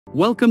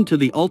Welcome to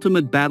the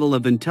ultimate battle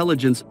of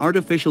intelligence: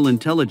 artificial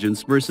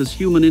intelligence versus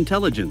human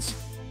intelligence.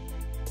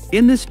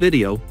 In this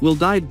video, we'll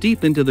dive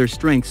deep into their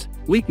strengths,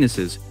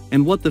 weaknesses,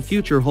 and what the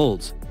future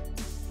holds.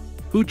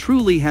 Who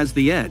truly has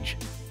the edge?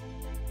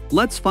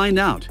 Let's find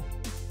out.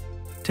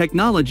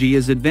 Technology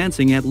is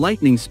advancing at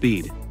lightning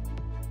speed.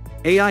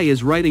 AI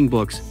is writing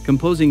books,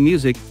 composing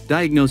music,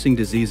 diagnosing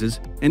diseases,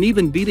 and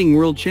even beating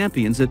world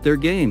champions at their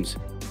games.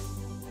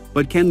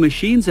 But can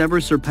machines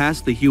ever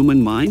surpass the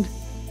human mind?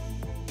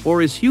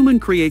 Or is human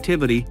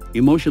creativity,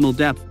 emotional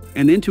depth,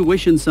 and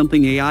intuition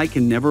something AI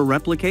can never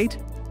replicate?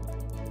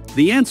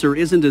 The answer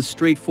isn't as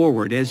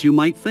straightforward as you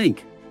might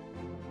think.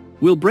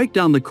 We'll break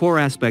down the core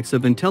aspects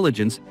of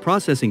intelligence,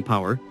 processing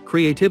power,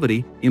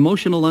 creativity,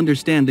 emotional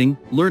understanding,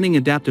 learning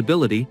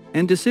adaptability,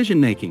 and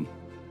decision-making.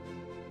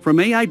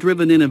 From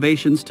AI-driven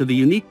innovations to the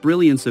unique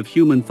brilliance of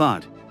human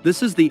thought,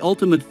 this is the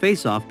ultimate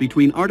face-off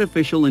between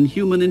artificial and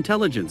human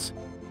intelligence.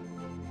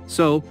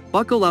 So,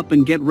 buckle up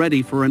and get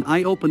ready for an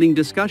eye-opening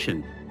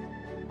discussion.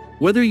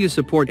 Whether you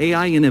support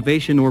AI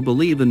innovation or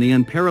believe in the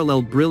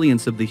unparalleled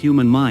brilliance of the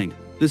human mind,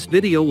 this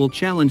video will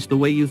challenge the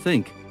way you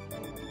think.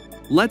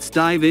 Let's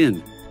dive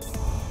in.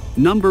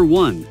 Number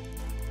 1.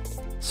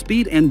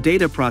 Speed and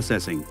data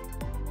processing.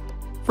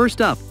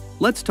 First up,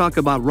 let's talk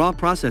about raw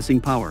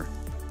processing power.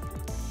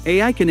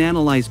 AI can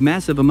analyze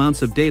massive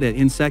amounts of data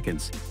in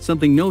seconds,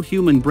 something no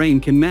human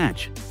brain can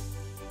match.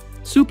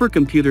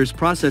 Supercomputers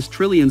process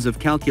trillions of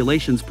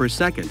calculations per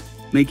second,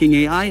 making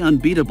AI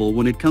unbeatable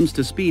when it comes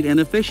to speed and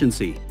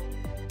efficiency.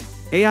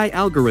 AI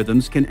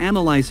algorithms can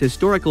analyze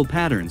historical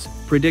patterns,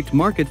 predict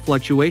market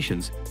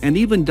fluctuations, and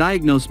even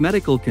diagnose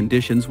medical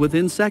conditions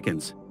within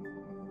seconds.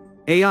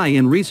 AI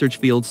in research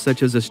fields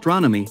such as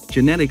astronomy,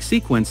 genetic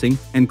sequencing,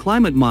 and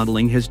climate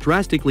modeling has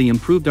drastically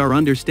improved our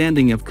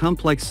understanding of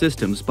complex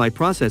systems by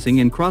processing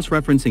and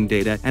cross-referencing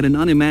data at an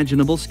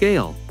unimaginable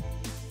scale.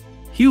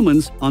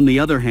 Humans, on the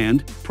other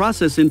hand,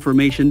 process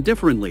information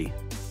differently.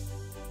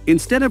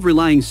 Instead of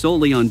relying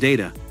solely on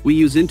data, we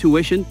use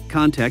intuition,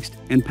 context,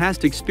 and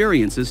past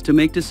experiences to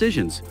make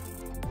decisions.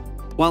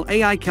 While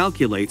AI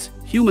calculates,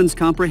 humans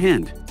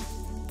comprehend.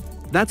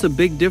 That's a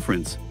big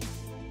difference.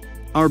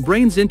 Our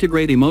brains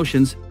integrate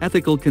emotions,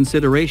 ethical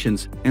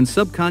considerations, and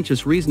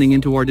subconscious reasoning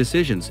into our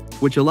decisions,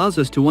 which allows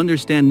us to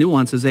understand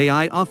nuances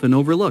AI often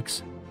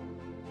overlooks.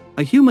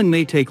 A human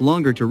may take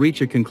longer to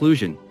reach a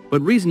conclusion,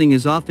 but reasoning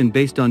is often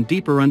based on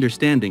deeper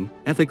understanding,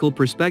 ethical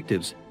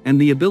perspectives, and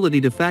the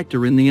ability to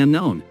factor in the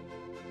unknown.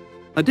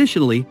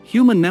 Additionally,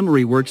 human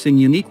memory works in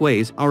unique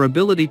ways. Our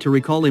ability to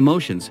recall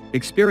emotions,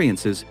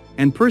 experiences,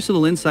 and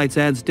personal insights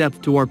adds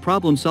depth to our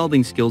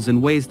problem-solving skills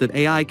in ways that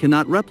AI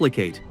cannot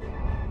replicate.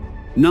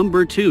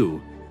 Number 2.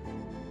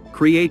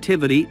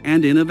 Creativity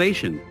and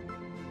innovation.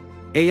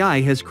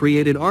 AI has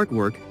created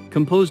artwork,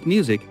 composed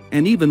music,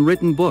 and even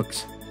written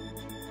books.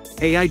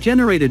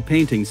 AI-generated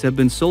paintings have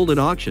been sold at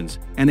auctions,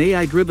 and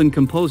AI-driven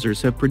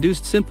composers have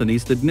produced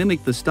symphonies that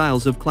mimic the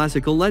styles of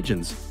classical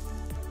legends.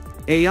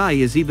 AI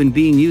is even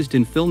being used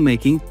in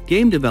filmmaking,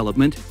 game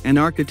development, and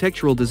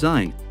architectural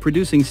design,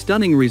 producing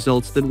stunning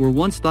results that were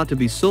once thought to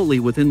be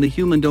solely within the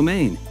human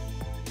domain.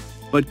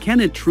 But can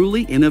it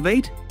truly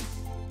innovate?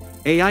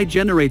 AI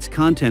generates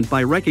content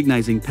by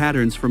recognizing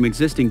patterns from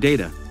existing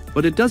data,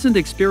 but it doesn't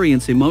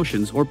experience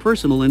emotions or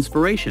personal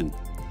inspiration.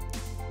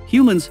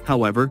 Humans,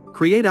 however,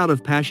 create out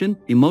of passion,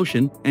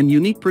 emotion, and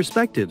unique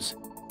perspectives.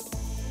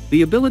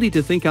 The ability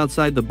to think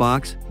outside the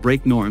box,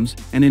 break norms,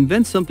 and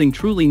invent something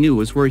truly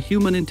new is where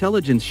human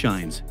intelligence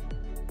shines.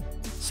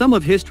 Some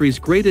of history's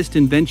greatest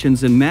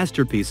inventions and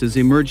masterpieces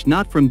emerged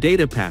not from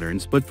data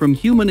patterns but from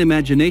human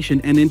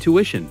imagination and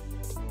intuition.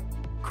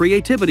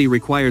 Creativity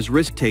requires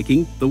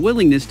risk-taking, the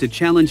willingness to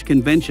challenge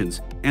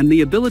conventions, and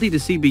the ability to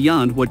see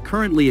beyond what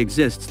currently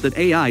exists that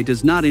AI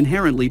does not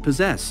inherently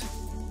possess.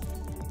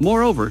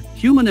 Moreover,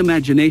 human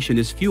imagination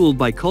is fueled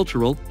by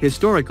cultural,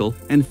 historical,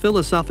 and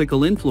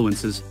philosophical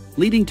influences,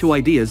 leading to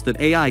ideas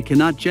that AI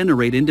cannot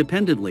generate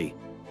independently.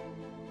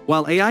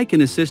 While AI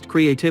can assist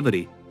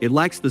creativity, it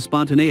lacks the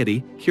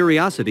spontaneity,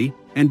 curiosity,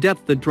 and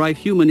depth that drive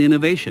human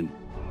innovation.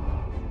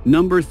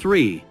 Number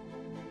 3.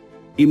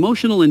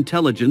 Emotional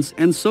intelligence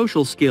and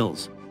social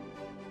skills.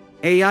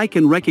 AI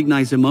can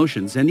recognize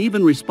emotions and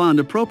even respond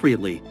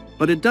appropriately,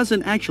 but it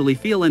doesn't actually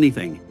feel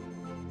anything.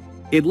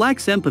 It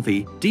lacks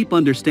empathy, deep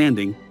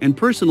understanding, and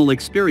personal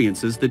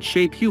experiences that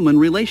shape human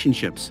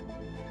relationships.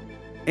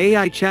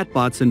 AI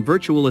chatbots and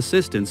virtual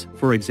assistants,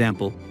 for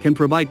example, can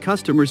provide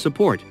customer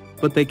support,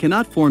 but they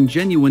cannot form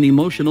genuine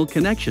emotional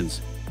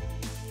connections.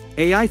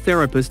 AI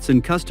therapists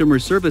and customer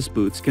service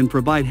bots can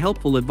provide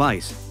helpful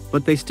advice,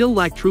 but they still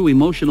lack true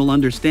emotional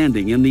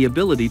understanding and the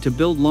ability to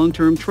build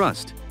long-term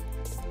trust.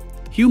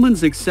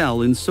 Humans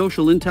excel in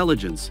social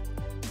intelligence.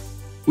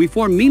 We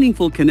form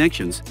meaningful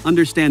connections,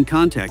 understand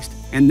context,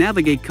 and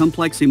navigate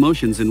complex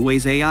emotions in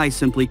ways AI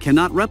simply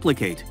cannot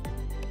replicate.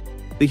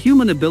 The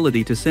human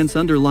ability to sense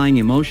underlying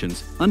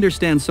emotions,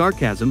 understand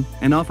sarcasm,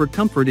 and offer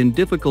comfort in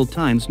difficult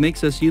times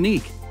makes us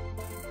unique.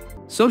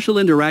 Social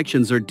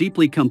interactions are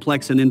deeply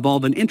complex and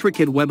involve an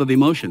intricate web of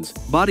emotions,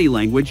 body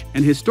language,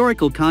 and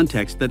historical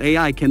context that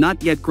AI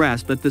cannot yet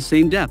grasp at the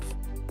same depth.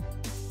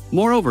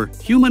 Moreover,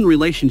 human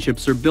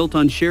relationships are built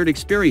on shared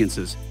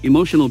experiences,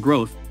 emotional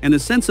growth, and a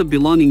sense of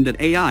belonging that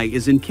AI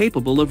is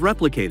incapable of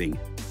replicating.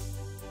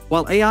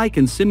 While AI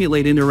can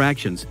simulate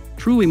interactions,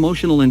 true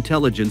emotional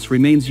intelligence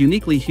remains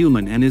uniquely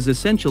human and is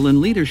essential in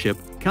leadership,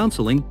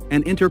 counseling,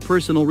 and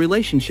interpersonal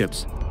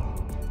relationships.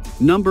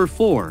 Number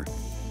 4.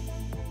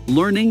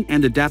 Learning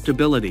and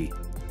adaptability.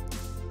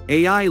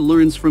 AI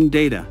learns from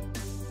data.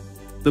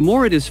 The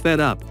more it is fed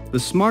up, the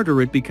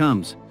smarter it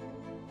becomes.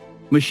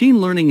 Machine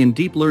learning and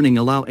deep learning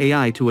allow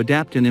AI to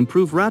adapt and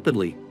improve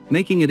rapidly,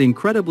 making it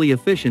incredibly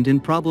efficient in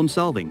problem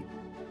solving.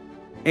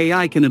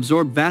 AI can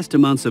absorb vast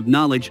amounts of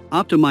knowledge,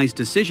 optimize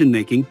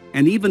decision-making,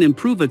 and even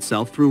improve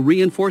itself through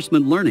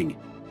reinforcement learning.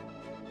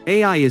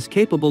 AI is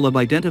capable of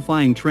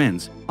identifying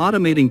trends,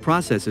 automating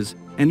processes,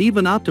 and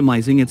even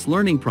optimizing its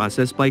learning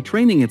process by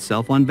training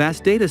itself on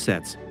vast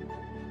datasets.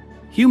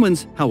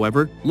 Humans,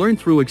 however, learn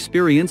through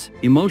experience,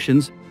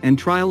 emotions, and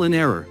trial and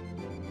error.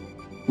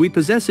 We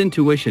possess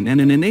intuition and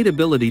an innate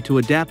ability to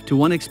adapt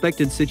to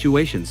unexpected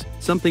situations,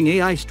 something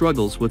AI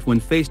struggles with when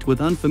faced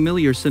with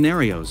unfamiliar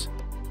scenarios.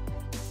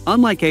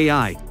 Unlike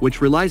AI,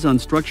 which relies on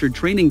structured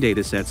training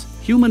datasets,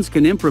 humans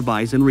can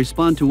improvise and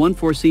respond to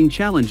unforeseen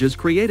challenges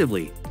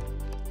creatively.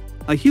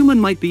 A human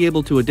might be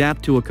able to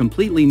adapt to a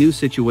completely new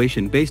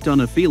situation based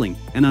on a feeling,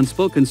 an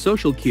unspoken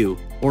social cue,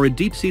 or a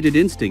deep-seated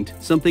instinct,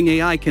 something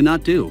AI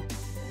cannot do.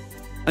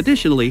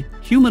 Additionally,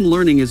 human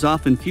learning is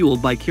often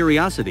fueled by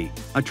curiosity,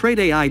 a trait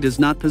AI does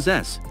not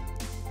possess.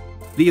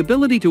 The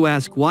ability to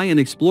ask why and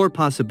explore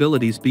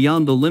possibilities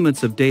beyond the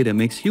limits of data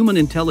makes human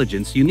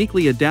intelligence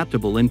uniquely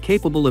adaptable and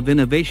capable of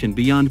innovation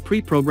beyond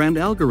pre-programmed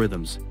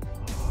algorithms.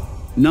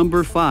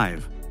 Number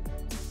 5.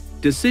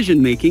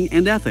 Decision-making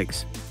and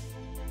ethics.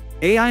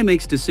 AI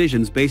makes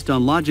decisions based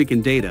on logic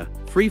and data,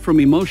 free from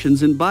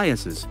emotions and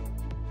biases.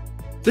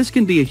 This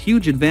can be a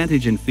huge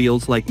advantage in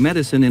fields like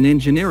medicine and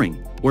engineering,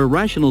 where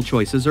rational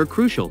choices are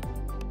crucial.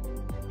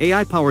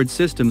 AI-powered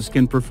systems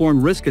can perform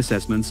risk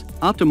assessments,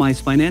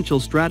 optimize financial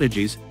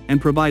strategies,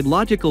 and provide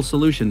logical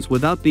solutions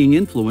without being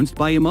influenced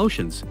by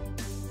emotions.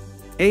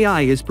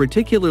 AI is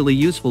particularly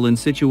useful in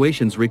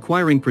situations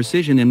requiring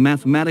precision and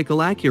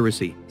mathematical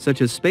accuracy,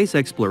 such as space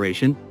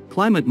exploration,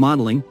 climate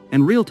modeling,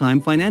 and real-time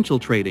financial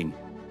trading.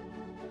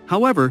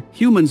 However,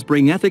 humans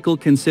bring ethical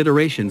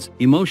considerations,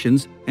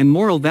 emotions, and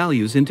moral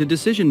values into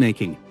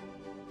decision-making.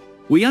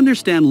 We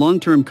understand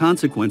long-term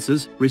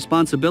consequences,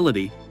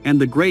 responsibility,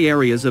 and the gray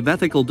areas of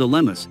ethical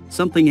dilemmas,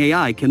 something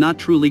AI cannot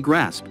truly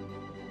grasp.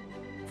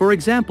 For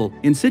example,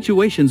 in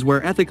situations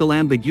where ethical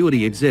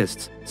ambiguity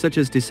exists, such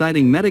as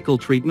deciding medical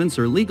treatments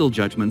or legal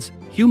judgments,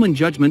 human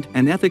judgment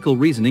and ethical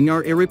reasoning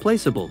are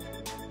irreplaceable.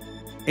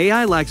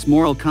 AI lacks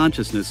moral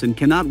consciousness and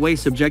cannot weigh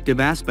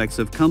subjective aspects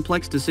of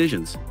complex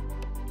decisions.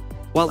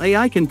 While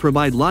AI can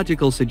provide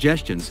logical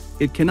suggestions,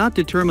 it cannot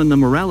determine the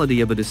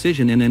morality of a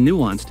decision in a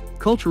nuanced,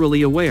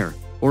 culturally aware,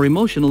 or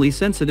emotionally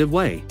sensitive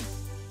way.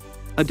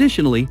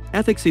 Additionally,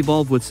 ethics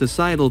evolve with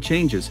societal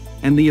changes,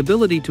 and the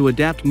ability to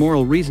adapt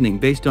moral reasoning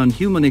based on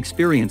human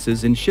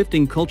experiences and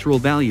shifting cultural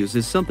values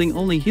is something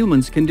only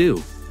humans can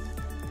do.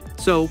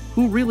 So,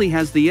 who really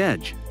has the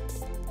edge?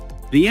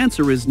 The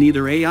answer is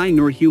neither AI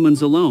nor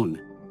humans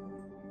alone.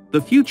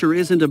 The future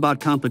isn't about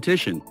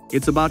competition,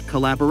 it's about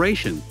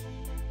collaboration.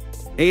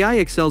 AI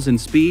excels in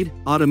speed,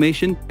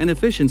 automation, and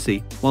efficiency,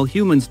 while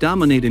humans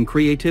dominate in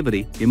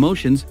creativity,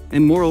 emotions,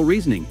 and moral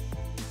reasoning.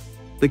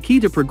 The key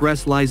to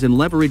progress lies in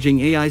leveraging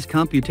AI's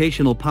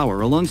computational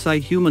power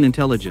alongside human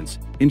intelligence,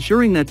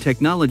 ensuring that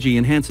technology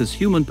enhances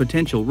human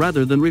potential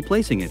rather than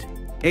replacing it.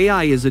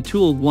 AI is a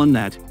tool, one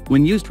that,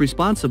 when used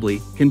responsibly,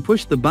 can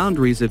push the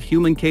boundaries of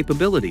human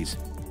capabilities.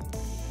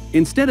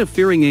 Instead of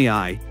fearing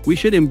AI, we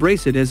should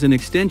embrace it as an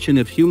extension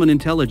of human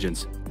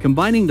intelligence,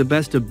 combining the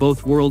best of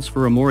both worlds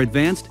for a more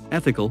advanced,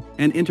 ethical,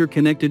 and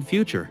interconnected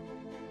future.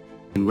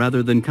 And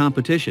rather than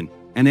competition,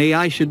 an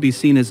AI should be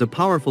seen as a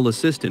powerful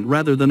assistant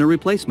rather than a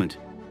replacement.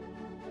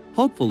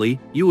 Hopefully,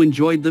 you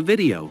enjoyed the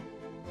video.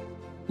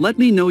 Let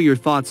me know your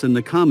thoughts in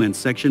the comments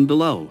section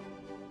below.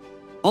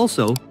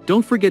 Also,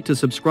 don't forget to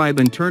subscribe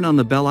and turn on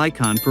the bell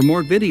icon for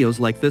more videos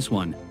like this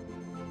one.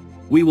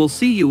 We will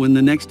see you in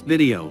the next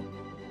video.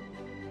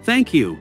 Thank you.